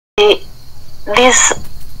this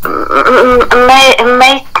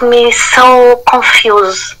make me so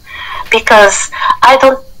confused, because I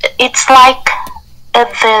don't. It's like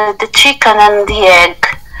the chicken and the egg.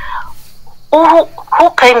 Who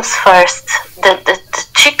comes first, the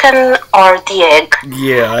chicken or the egg?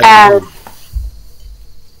 Yeah. And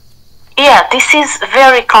yeah, this is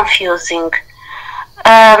very confusing.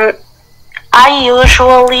 I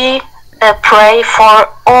usually pray for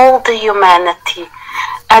all the humanity,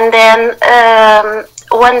 and then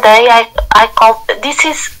one day I called. This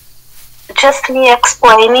is just me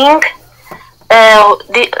explaining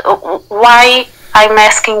why I'm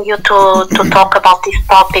asking you to talk about this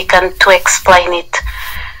topic and to explain it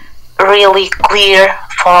really clear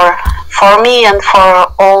for me and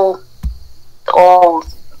for all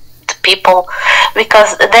the people,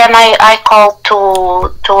 because then I called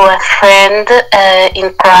to a friend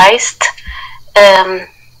in Christ, and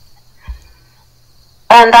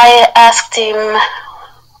I asked him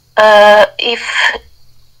if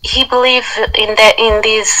he believed in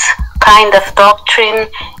this kind of doctrine,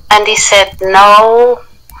 and he said no,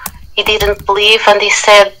 he didn't believe, and he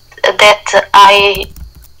said that I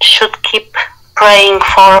should keep praying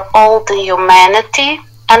for all the humanity,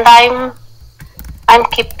 and I'm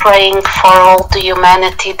keep praying for all the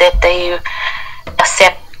humanity, that they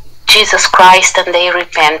accept Jesus Christ and they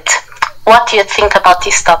repent. What do you think about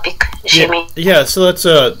this topic, Jimmy? Yeah, so that's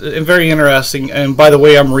very interesting. And by the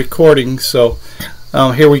way, I'm recording, so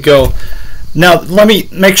here we go. Now, let me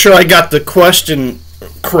make sure I got the question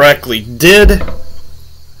correctly. Did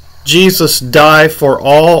Jesus die for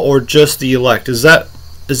all or just the elect? Is that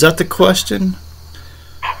the question?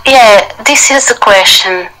 Yeah, this is the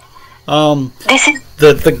question. This is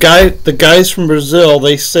the guys from Brazil.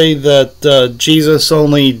 They say that Jesus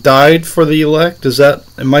only died for the elect.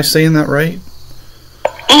 Am I saying that right?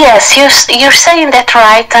 Yes, you're saying that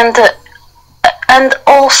right, and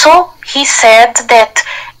also he said that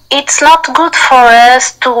it's not good for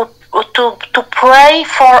us to pray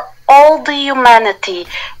for all the humanity.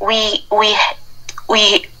 We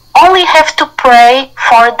only have to pray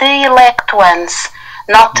for the elect ones,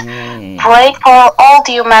 not pray for all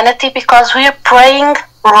the humanity, because we're praying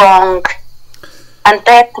wrong, and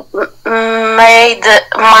that made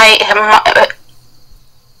my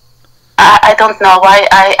I don't know why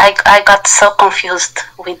I got so confused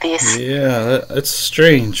with this. Yeah, it's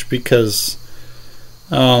strange because,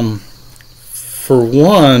 for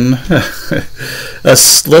one,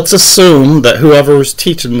 let's assume that whoever is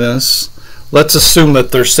teaching this, let's assume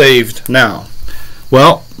that they're saved now.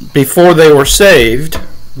 Well, before they were saved,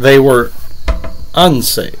 they were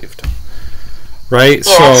unsaved, right?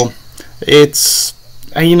 Yes. So it's,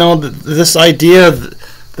 this idea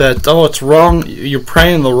that, oh, it's wrong, you're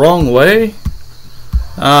praying the wrong way.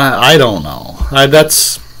 I don't know.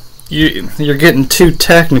 You're getting too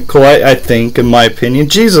technical, I think, in my opinion.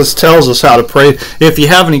 Jesus tells us how to pray. If you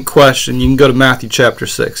have any question, you can go to Matthew chapter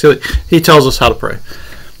 6. He tells us how to pray.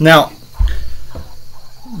 Now,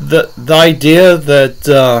 the idea that,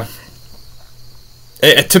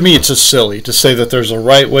 to me, it's just silly to say that there's a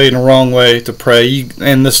right way and a wrong way to pray.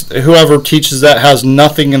 And whoever teaches that has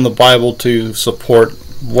nothing in the Bible to support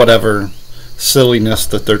whatever silliness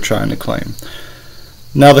that they're trying to claim.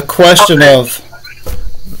 Now, the question of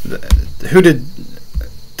who did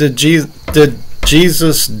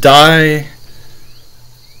Jesus die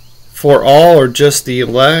for all or just the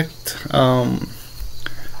elect? Where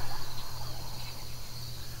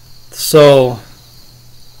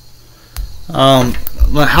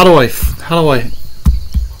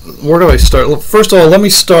do I start? First of all, let me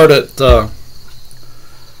start at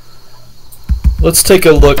let's take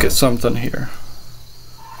a look at something here.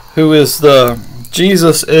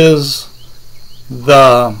 Jesus is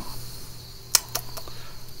the,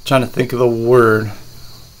 trying to think of the word,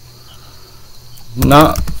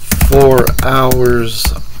 not for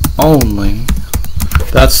ours only.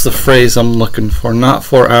 That's the phrase I'm looking for, not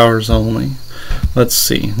for ours only. Let's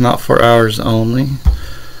see, not for ours only.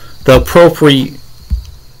 The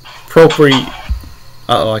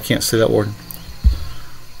I can't say that word.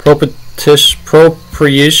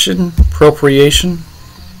 Propitiation.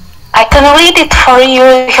 I can read it for you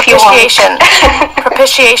if you want.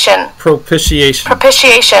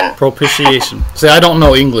 Propitiation. See, I don't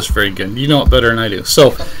know English very good. You know it better than I do.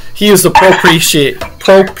 So, he is the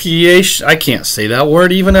propitiation. I can't say that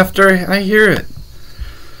word even after I hear it.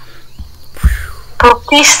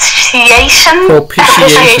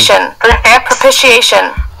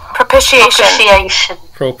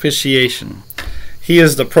 Propitiation. He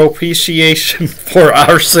is the propitiation for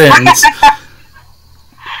our sins.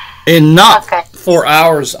 And not for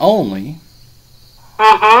ours only.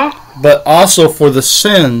 but also for the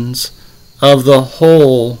sins of the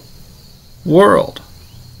whole world.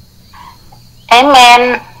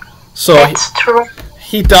 Amen. So That's true.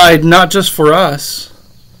 he died not just for us,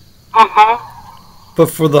 but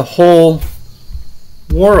for the whole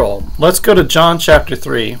world. Let's go to John chapter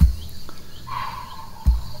 3.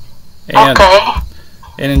 And, Okay.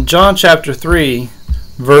 and in John chapter 3,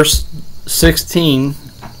 verse 16,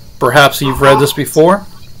 perhaps you've read this before.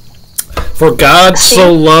 For God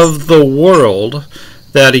so loved the world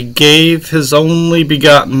that he gave his only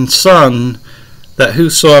begotten Son, that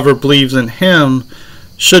whosoever believes in him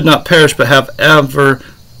should not perish but have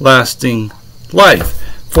everlasting life.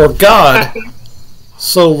 For God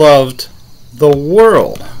so loved the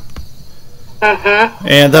world.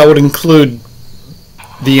 And that would include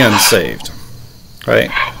the unsaved,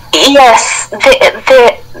 right? Yes, that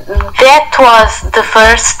was the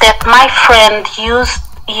verse that my friend used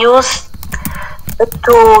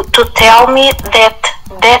to tell me that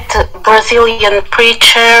Brazilian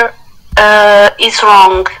preacher is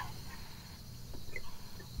wrong.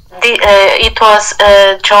 It was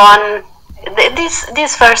John.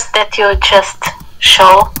 This verse that you just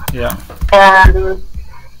show. Yeah.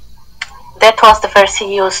 That was the verse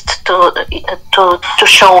he used to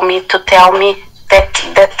show me, to tell me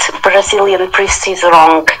that Brazilian priest is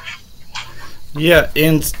wrong. Yeah,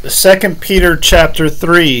 in 2 Peter chapter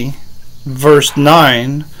 3, verse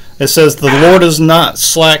 9, it says, "The Lord is not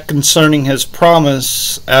slack concerning his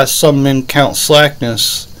promise, as some men count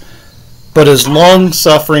slackness, but is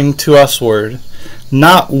long-suffering to usward,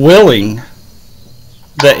 not willing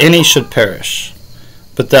that any should perish,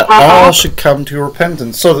 but that all should come to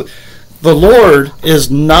repentance." So the Lord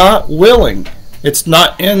is not willing. It's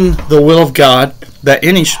not in the will of God that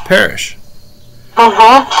any should perish.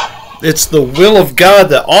 It's the will of God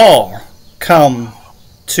that all come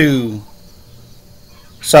to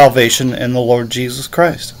salvation in the Lord Jesus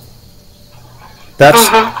Christ. That's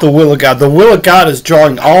the will of God. The will of God is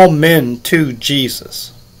drawing all men to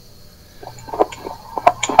Jesus.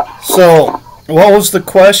 So, what was the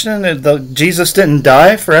question? Jesus didn't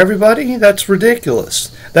die for everybody? That's ridiculous.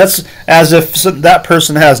 That's as if that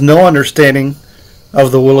person has no understanding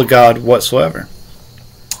of the will of God whatsoever.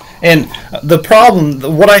 And the problem,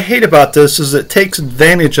 what I hate about this, is it takes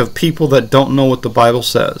advantage of people that don't know what the Bible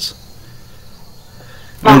says.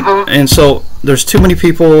 And so there's too many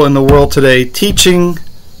people in the world today teaching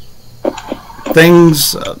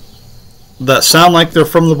things that sound like they're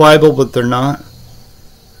from the Bible, but they're not.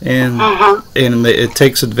 And it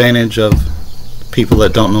takes advantage of people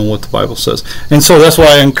that don't know what the Bible says. And so that's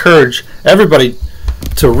why I encourage everybody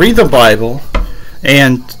to read the Bible,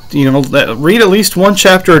 and read at least one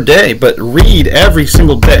chapter a day, but read every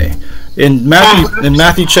single day. In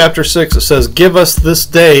Matthew chapter 6, it says, "Give us this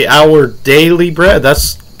day our daily bread."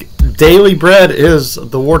 That's daily bread is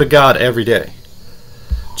the Word of God every day.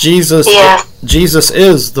 Jesus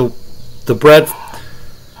is the bread.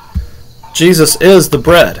 Jesus is the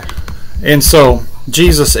bread, and so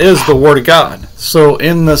Jesus is the Word of God. So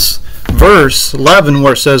in this verse 11,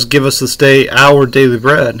 where it says, "Give us this day our daily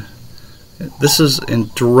bread," this is in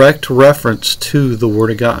direct reference to the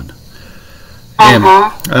Word of God. And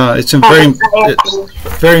it's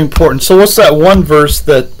very important. So what's that one verse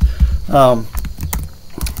that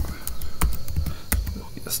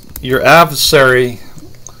your adversary...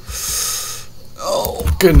 Oh,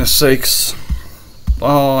 goodness sakes.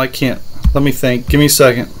 Oh, I can't. Let me think. Give me a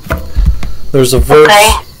second. There's a verse,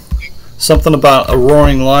 something about a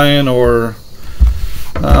roaring lion, or...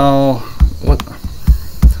 what?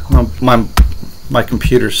 My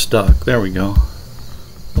computer's stuck. There we go.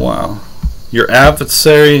 Wow. Your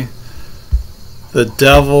adversary, the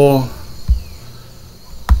devil,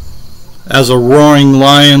 as a roaring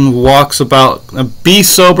lion walks about. Be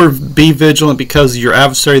sober, be vigilant, because your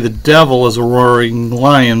adversary, the devil, as a roaring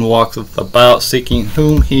lion, walks about, seeking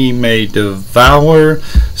whom he may devour.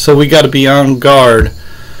 So we got to be on guard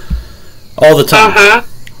all the time.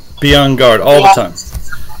 Be on guard all the time.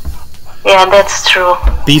 Yeah, that's true.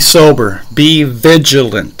 Be sober. Be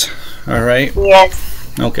vigilant. All right. Yes.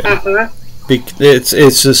 Okay.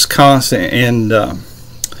 It's just constant, and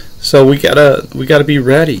so we gotta be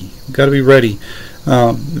ready. We gotta be ready.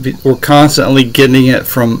 We're constantly getting it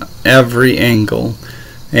from every angle,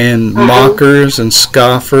 and mockers and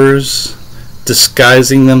scoffers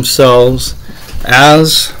disguising themselves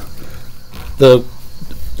as a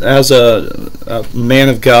man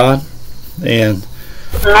of God, and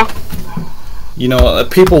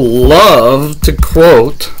people love to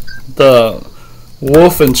quote the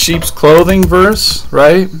wolf in sheep's clothing verse,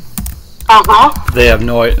 right? They have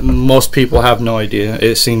most people have no idea.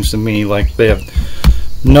 It seems to me like they have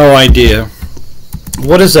No idea.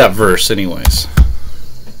 What is that verse, anyways?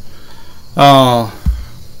 Oh.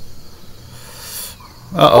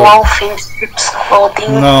 Uh-oh. Wolf in sheep's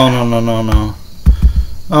clothing. No.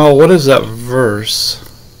 Oh, what is that verse?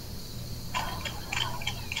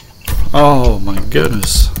 Oh, my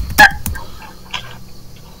goodness.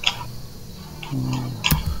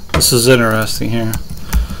 This is interesting here.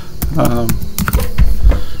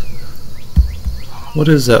 What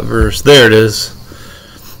is that verse? There it is.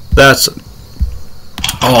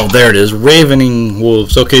 Oh, there it is. Ravening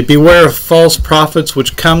wolves. Okay, beware of false prophets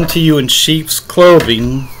which come to you in sheep's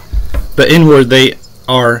clothing, but inward they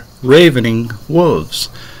are ravening wolves.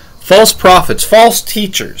 False prophets, false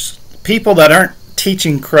teachers, people that aren't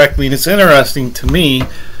teaching correctly. And it's interesting to me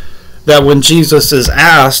that when Jesus is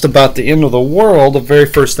asked about the end of the world, the very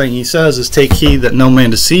first thing he says is, take heed that no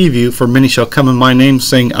man deceive you, for many shall come in my name,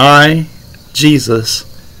 saying, I, Jesus,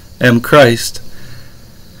 am Christ,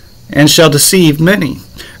 and shall deceive many.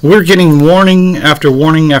 We're getting warning after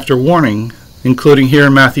warning after warning, including here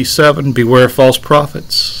in Matthew 7, beware of false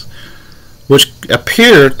prophets, which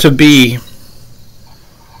appear to be,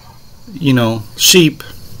 sheep,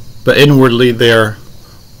 but inwardly they're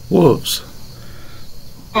wolves.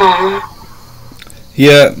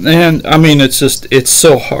 Yeah, and I mean, it's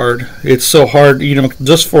so hard. It's so hard,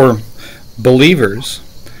 just for believers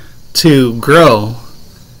to grow.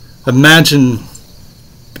 Imagine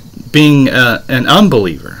being an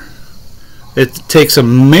unbeliever. It takes a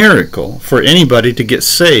miracle for anybody to get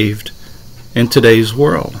saved in today's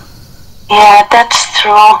world. Yeah, that's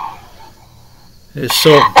true. It's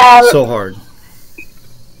so hard.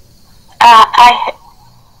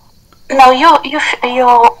 No, you go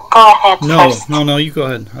ahead first. No, you go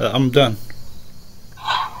ahead. I'm done.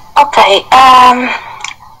 Okay.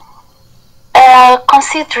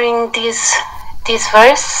 Considering this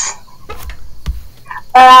verse,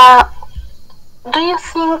 do you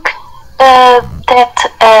think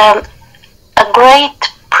that a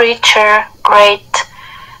great preacher,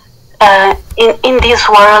 in this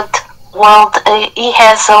world, he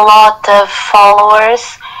has a lot of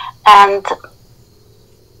followers, and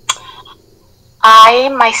I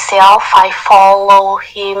myself follow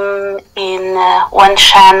him in one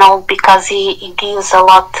channel because he gives a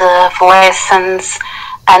lot of lessons,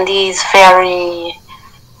 and he's very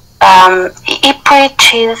he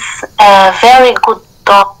preaches a very good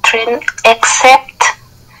doctrine, except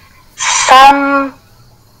some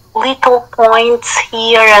little points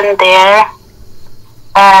here and there.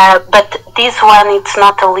 But this one, it's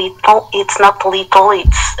not little, it's a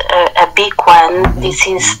big one. This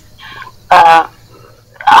is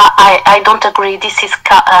I don't agree. This is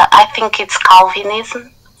I think it's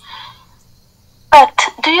Calvinism. But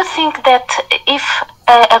do you think that if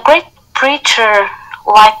a great preacher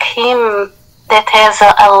like him, that has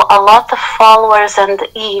a lot of followers, and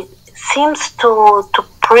he seems to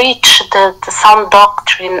preach the sound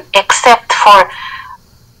doctrine, except for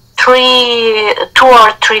 2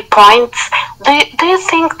 or 3 points, do you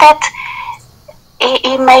think that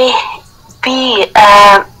he may be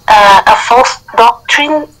a false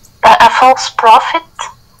doctrine, a false prophet?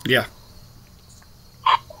 Yeah.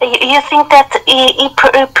 You think that he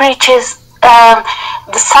preaches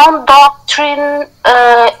the sound doctrine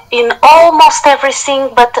in almost everything,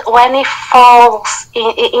 but when he fails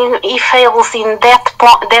in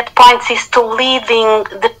that point is to leading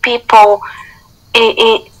the people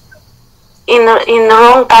in the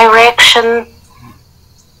wrong direction?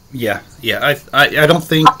 Yeah. I don't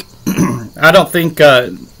think I don't think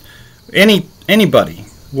anybody,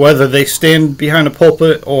 whether they stand behind a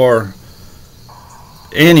pulpit or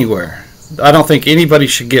anywhere, I don't think anybody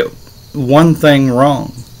should get one thing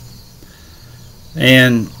wrong.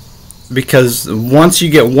 And because once you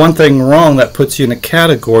get one thing wrong, that puts you in a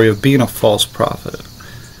category of being a false prophet,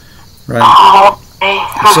 right? Oh, okay.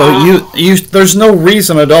 So there's no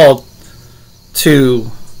reason at all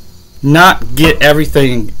to not get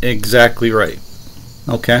everything exactly right.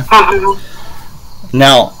 Okay?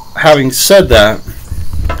 Now, having said that,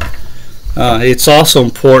 it's also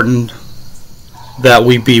important that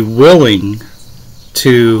we be willing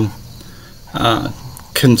to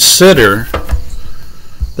consider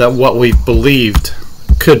that what we believed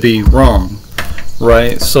could be wrong,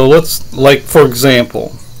 right? So for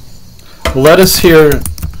example, let us hear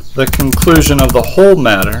the conclusion of the whole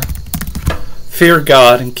matter. Fear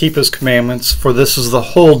God and keep His commandments, for this is the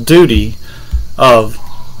whole duty of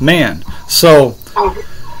man. So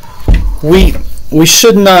we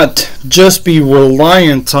should not just be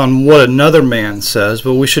reliant on what another man says,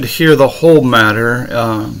 but we should hear the whole matter,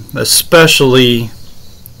 especially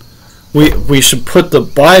we should put the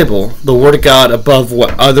Bible, the Word of God, above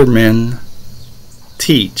what other men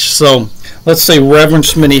teach. So let's say Reverend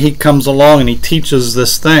Smitty, he comes along and he teaches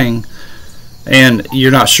this thing, and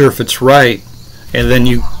you're not sure if it's right, and then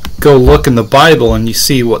you go look in the Bible and you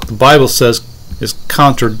see what the Bible says is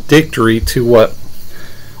contradictory to what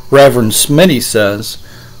Reverend Smitty says.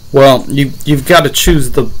 Well, you've got to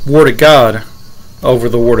choose the Word of God over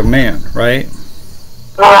the Word of man, right?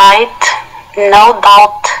 Right. No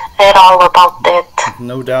doubt at all about that.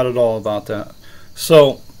 No doubt at all about that.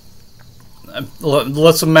 So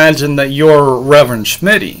let's imagine that you're Reverend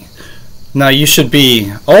Smitty. Now you should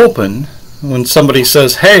be open when somebody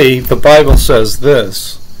says, hey, the Bible says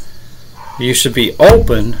this. You should be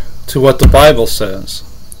open to what the Bible says,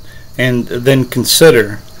 and then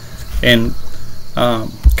consider the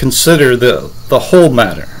whole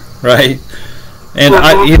matter, right? And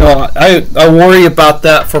I worry about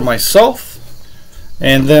that for myself,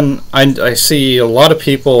 and then I see a lot of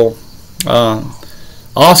people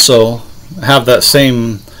also have that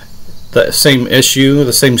same issue,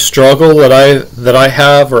 the same struggle that I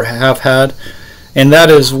have or have had, and that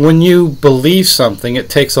is when you believe something, it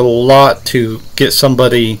takes a lot to get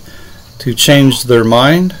somebody to change their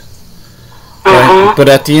mind, right? But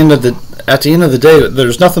at the end of the day,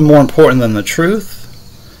 there's nothing more important than the truth.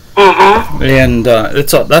 And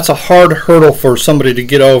that's a hard hurdle for somebody to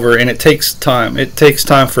get over, and it takes time. It takes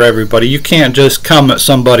time for everybody. You can't just come at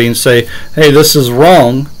somebody and say, hey, this is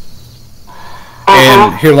wrong,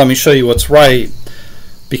 and here, let me show you what's right,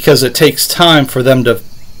 because it takes time for them to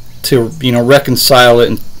reconcile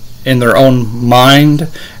it in their own mind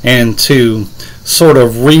and to sort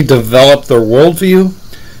of redevelop their worldview,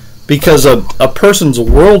 because a person's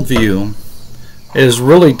worldview is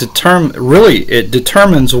it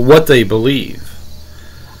determines what they believe.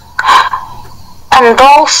 And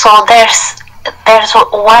also there's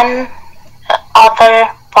one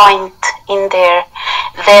other point in there,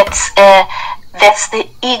 that's the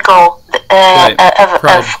ego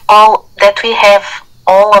of all that we have,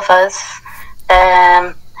 all of us.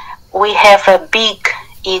 We have a big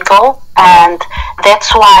ego, and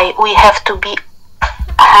that's why we have to be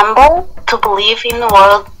humble to believe in the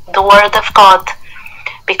word of God,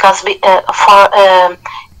 because if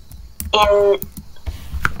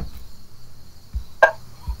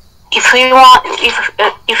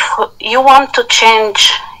you want to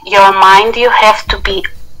change your mind, you have to be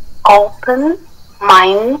open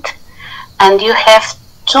mind, and you have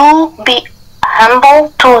to be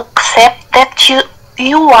humble to accept that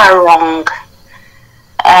you are wrong,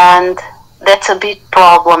 and that's a big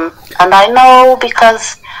problem. And I know,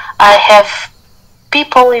 because I have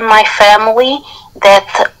people in my family that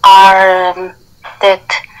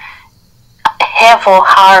have or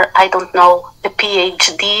are, I don't know, the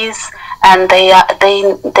PhDs, and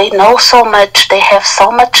they know so much, they have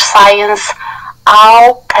so much science.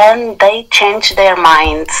 How can they change their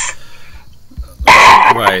minds?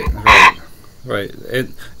 Right.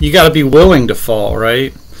 You got to be willing to fall,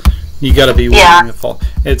 right? You got to be willing to fall.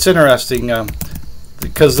 It's interesting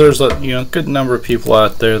because there's a good number of people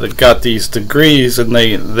out there that got these degrees, and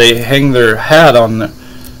they hang their hat on the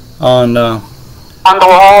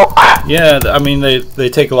wall. Yeah, I mean they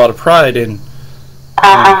take a lot of pride in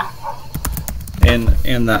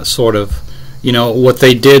that sort of what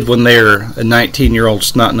they did when they were a 19-year-old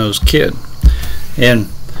snot-nosed kid, and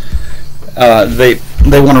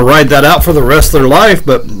they want to ride that out for the rest of their life.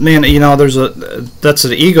 But man, that's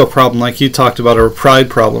an ego problem, like you talked about, or a pride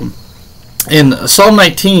problem. In Psalm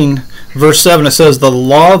 19, verse 7, it says, "The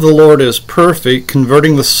law of the Lord is perfect,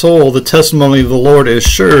 converting the soul. The testimony of the Lord is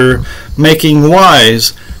sure, making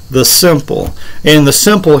wise the simple." And the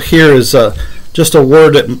simple here is just a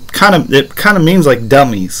word that kind of means like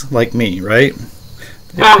dummies, like me, right?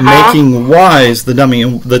 Making wise the dummy.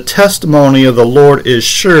 And the testimony of the Lord is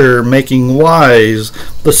sure, making wise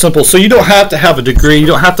the simple. So you don't have to have a degree. You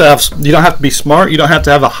don't have to be smart. You don't have to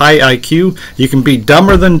have a high IQ. You can be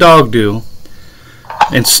dumber than dog do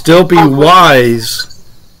and still be wise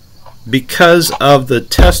because of the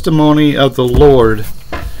testimony of the Lord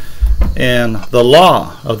and the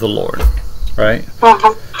law of the Lord, right?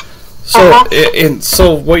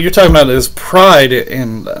 So what you're talking about is pride,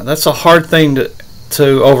 and that's a hard thing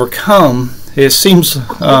to overcome. It seems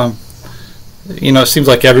it seems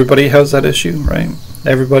like everybody has that issue, right?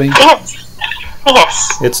 Everybody. Yes.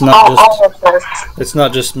 It's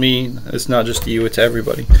not just me. It's not just you. It's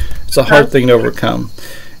everybody. It's a hard thing to overcome,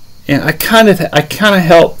 and I kind of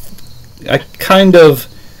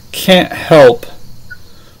can't help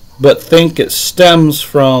but think it stems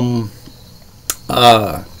from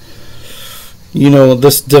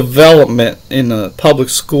this development in the public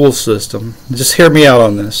school system. Just hear me out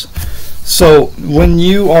on this. So when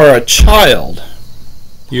you are a child,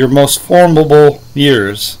 your most formidable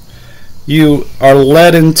years, you are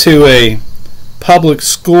led into a public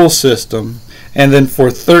school system, and then for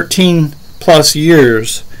 13 plus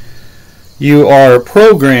years you are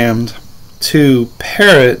programmed to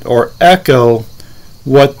parrot or echo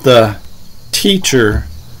what the teacher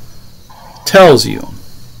tells you.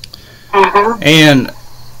 And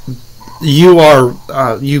you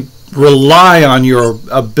rely on your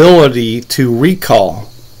ability to recall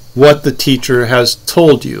what the teacher has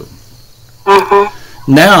told you.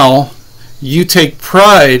 Now you take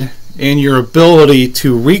pride in your ability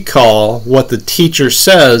to recall what the teacher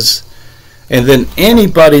says, and then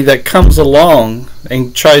anybody that comes along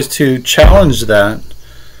and tries to challenge that,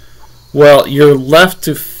 well, you're left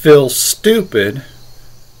to feel stupid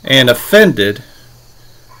and offended,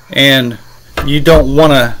 and you don't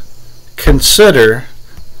want to consider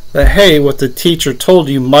that, hey, what the teacher told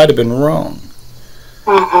you might have been wrong.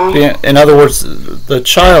 In other words, the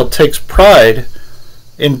child takes pride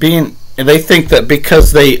in being, and they think that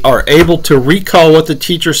because they are able to recall what the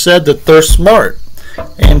teacher said, that they're smart,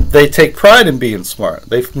 and they take pride in being smart.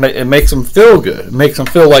 It makes them feel good. It makes them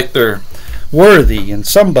feel like they're worthy and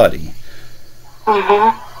somebody.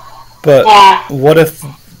 But what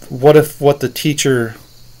if what the teacher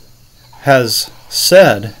has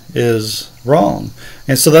said is wrong?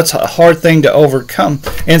 And so that's a hard thing to overcome.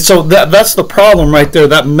 And so that's the problem right there.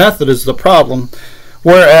 That method is the problem.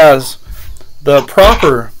 Whereas the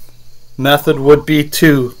proper method would be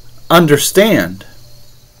to understand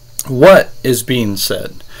what is being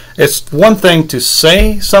said. It's one thing to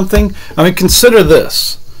say something. I mean, consider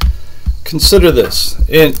this. Consider this.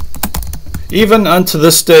 Even unto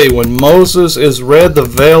this day, when Moses is read, the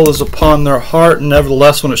veil is upon their heart.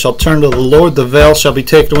 Nevertheless, when it shall turn to the Lord, the veil shall be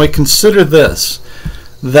taken away. Consider this,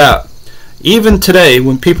 that even today,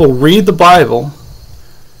 when people read the Bible,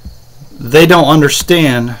 they don't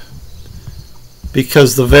understand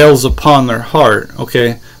because the veil is upon their heart.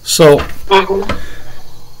 Okay, so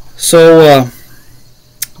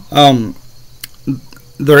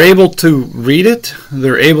they're able to read it,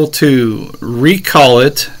 they're able to recall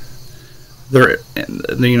it, they're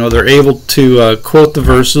able to quote the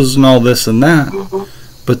verses and all this and that,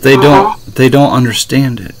 but they don't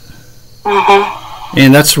understand it.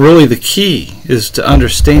 And that's really the key, is to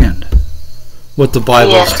understand what the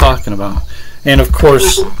Bible is talking about. And of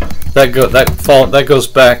course, that goes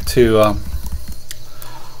back to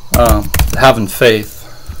having faith,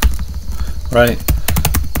 right?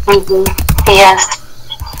 Yes.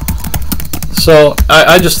 So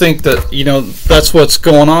I just think that that's what's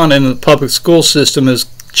going on in the public school system, is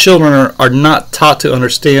children are not taught to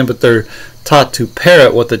understand, but they're taught to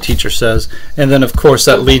parrot what the teacher says, and then of course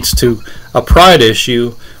that leads to a pride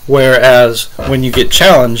issue. Whereas when you get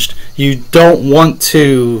challenged, you don't want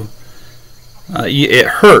to. It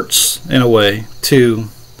hurts in a way to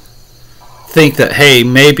think that, hey,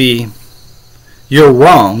 maybe you're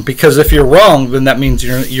wrong, because if you're wrong, then that means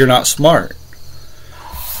you're not smart.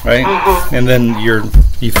 Right? And then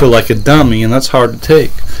you feel like a dummy, and that's hard to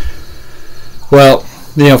take. Well,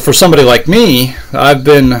 for somebody like me, I've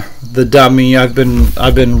been the dummy. I've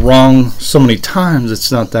been wrong so many times.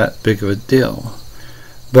 It's not that big of a deal.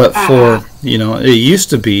 But for it used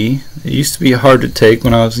to be hard to take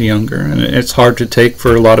when I was younger, and it's hard to take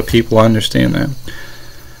for a lot of people. I understand that.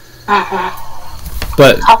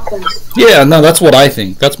 But yeah, no, that's what I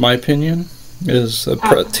think. That's my opinion.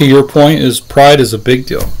 To your point, is pride is a big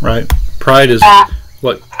deal, right? Pride is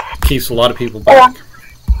what keeps a lot of people back.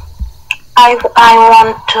 I'm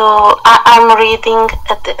reading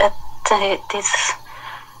at this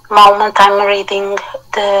moment. I'm reading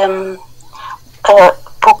the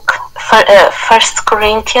book First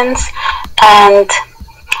Corinthians, and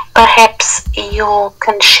perhaps you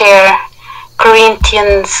can share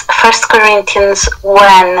First Corinthians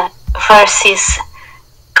 1 verses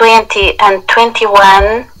 20 and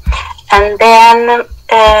 21, and then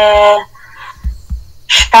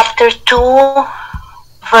chapter 3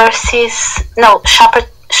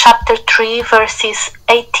 verses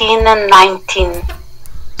 18 and 19.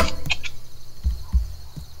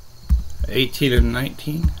 18 and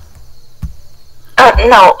 19?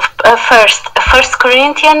 First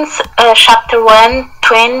Corinthians chapter 1,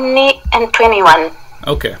 20 and 21.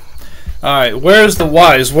 Okay. Alright, where's the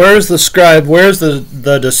wise? Where's the scribe? Where's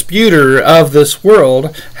the disputer of this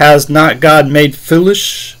world? Has not God made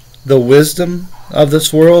foolish the wisdom of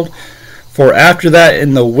this world? For after that,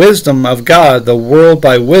 in the wisdom of God, the world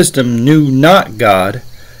by wisdom knew not God.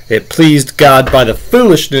 It pleased God by the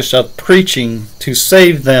foolishness of preaching to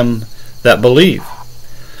save them that believe.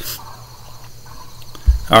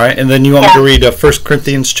 All right, and then you want me to read 1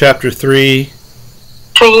 Corinthians chapter 3.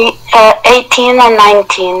 18 and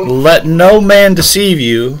 19. Let no man deceive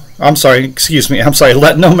you.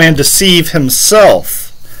 Let no man deceive himself.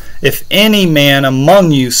 If any man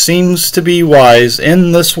among you seems to be wise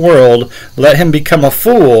in this world, let him become a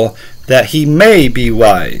fool, that he may be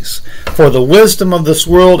wise. For the wisdom of this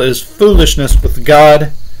world is foolishness with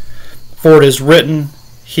God. For it is written,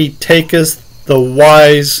 He taketh the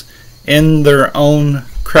wise in their own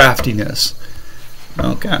craftiness.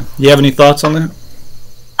 Okay. You have any thoughts on that?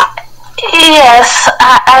 Yes,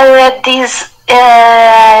 I read this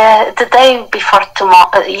the day before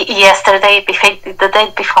yesterday, the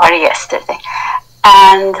day before yesterday,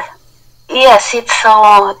 and yes, it's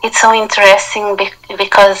so interesting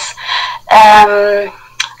because the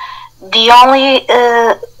only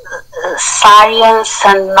science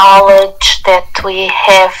and knowledge that we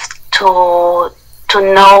have to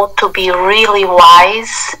know to be really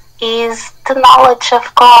wise is the knowledge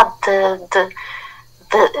of God, the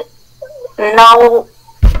know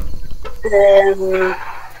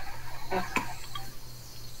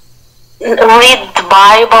read the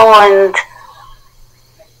Bible, and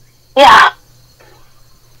yeah,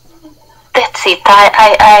 that's it.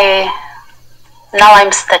 I now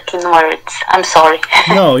I'm stuck in words. I'm sorry.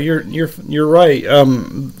 No, you're right.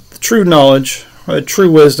 True knowledge,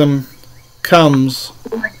 true wisdom comes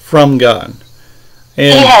from God.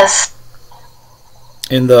 And yes.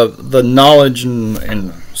 And the knowledge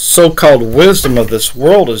and so-called wisdom of this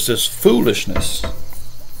world is just foolishness.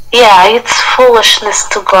 Yeah, it's foolishness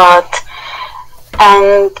to God.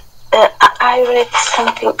 And I read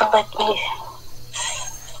something. Let me.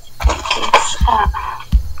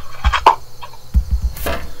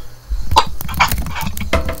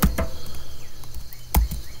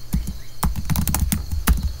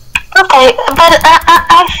 Okay, but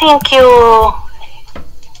I think you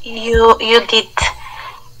did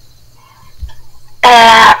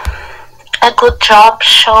a good job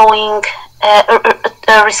showing,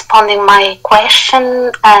 responding my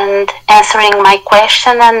question and answering my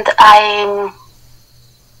question, and I'm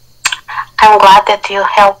glad that you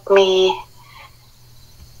helped me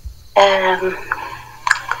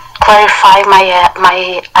clarify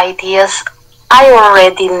my ideas. I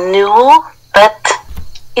already knew, but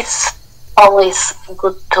it's always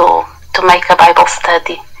good to make a Bible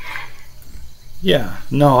study. Yeah,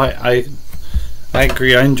 no, I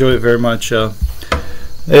agree. I enjoy it very much. Do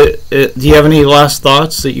you have any last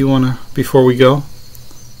thoughts that you want to, before we go?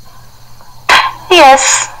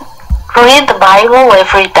 Yes, read the Bible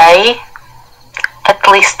every day, at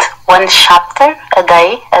least one chapter a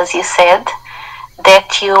day, as you said,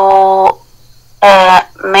 that you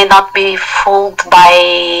may not be fooled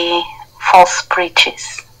by false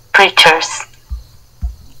preachers.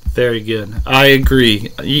 Very good. I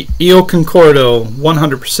agree. Eu concordo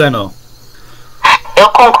 100%. Eu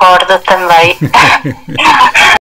concordo também.